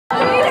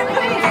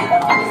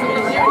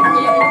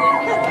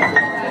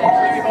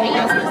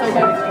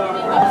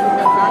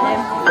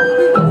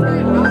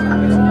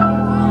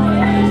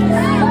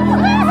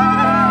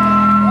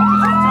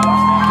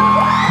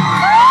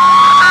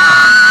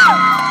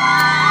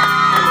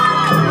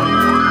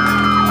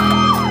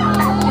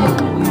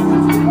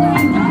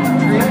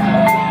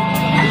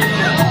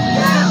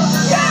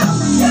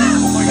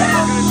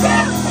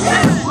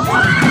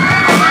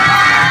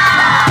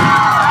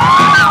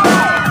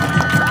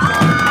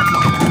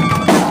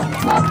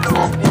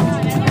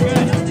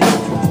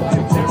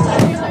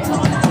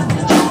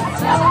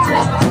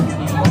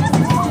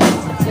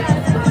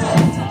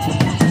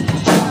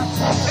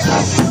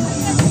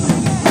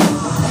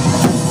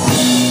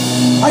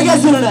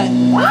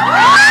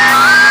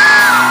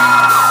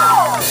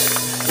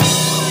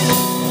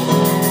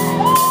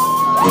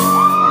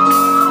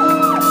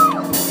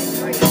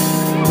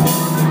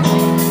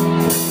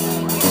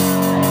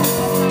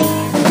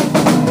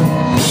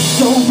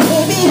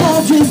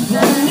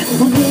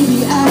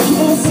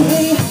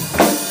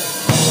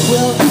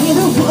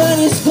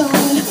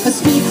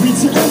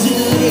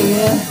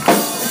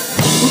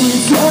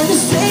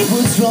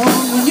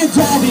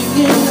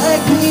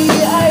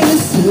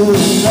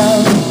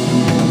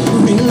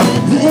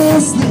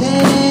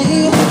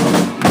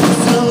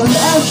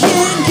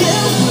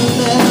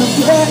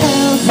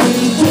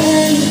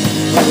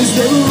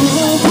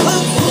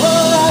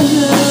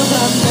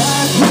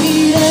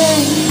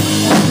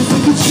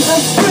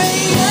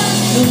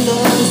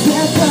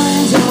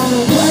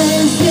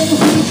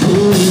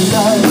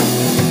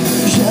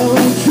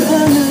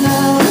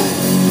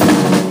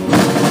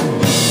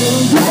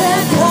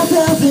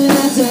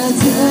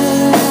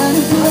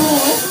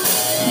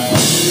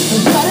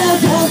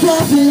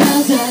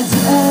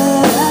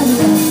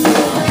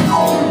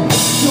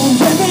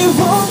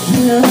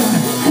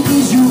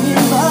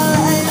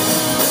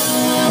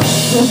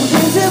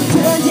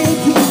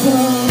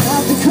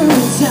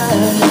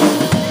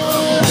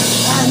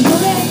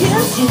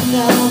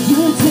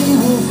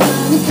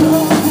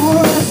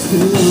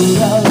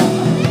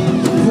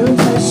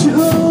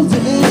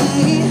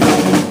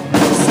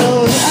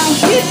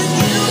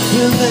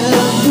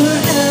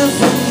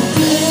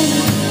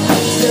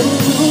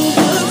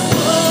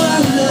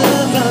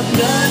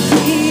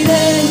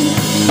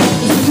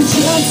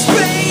just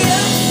bring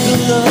up the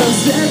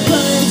loves that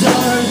bind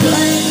our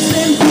lives,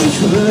 and we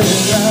could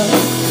love.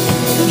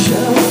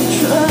 Shall we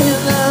try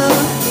now?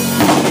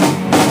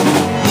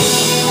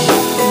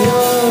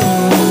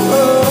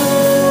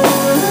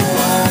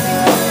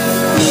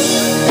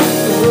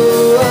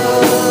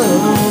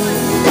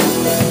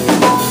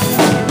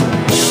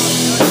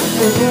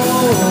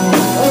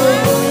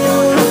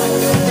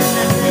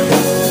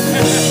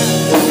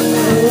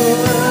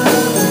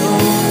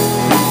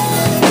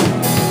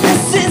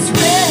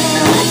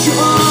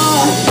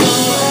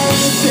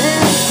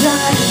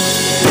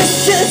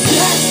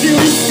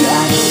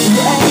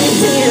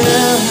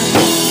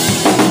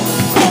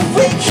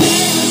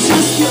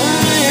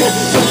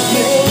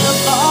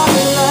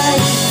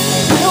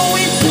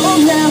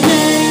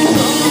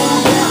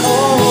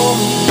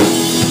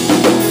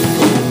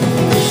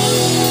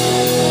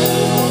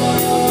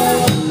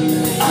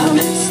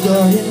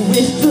 Starting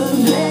with the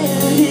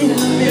man in the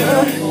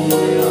mirror,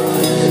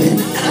 and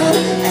I'm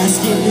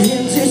asking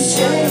him to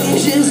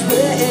change his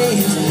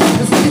ways.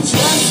 If we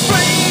just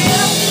bring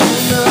up the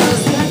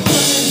loves that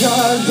bind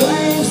our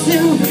lives,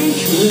 then we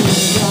could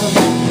love.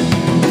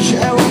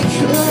 Yeah, we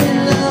could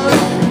love.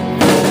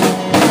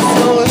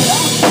 So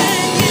how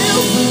can you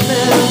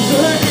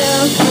remember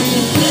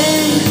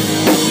everything?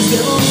 Is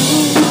there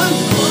room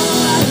for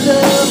our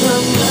love?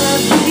 I'm not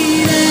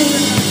bleeding.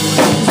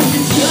 If we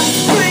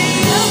just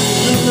bring up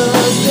the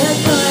loves that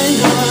bind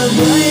our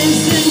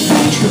lives, and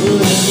we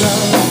could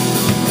love.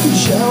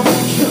 Shall we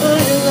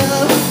could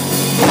love?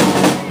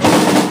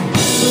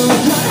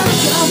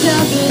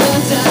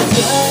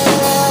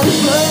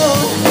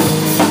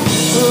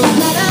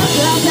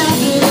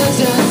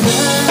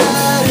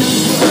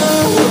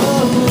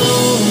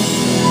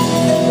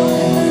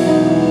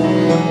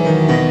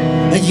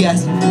 Thank you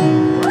guys.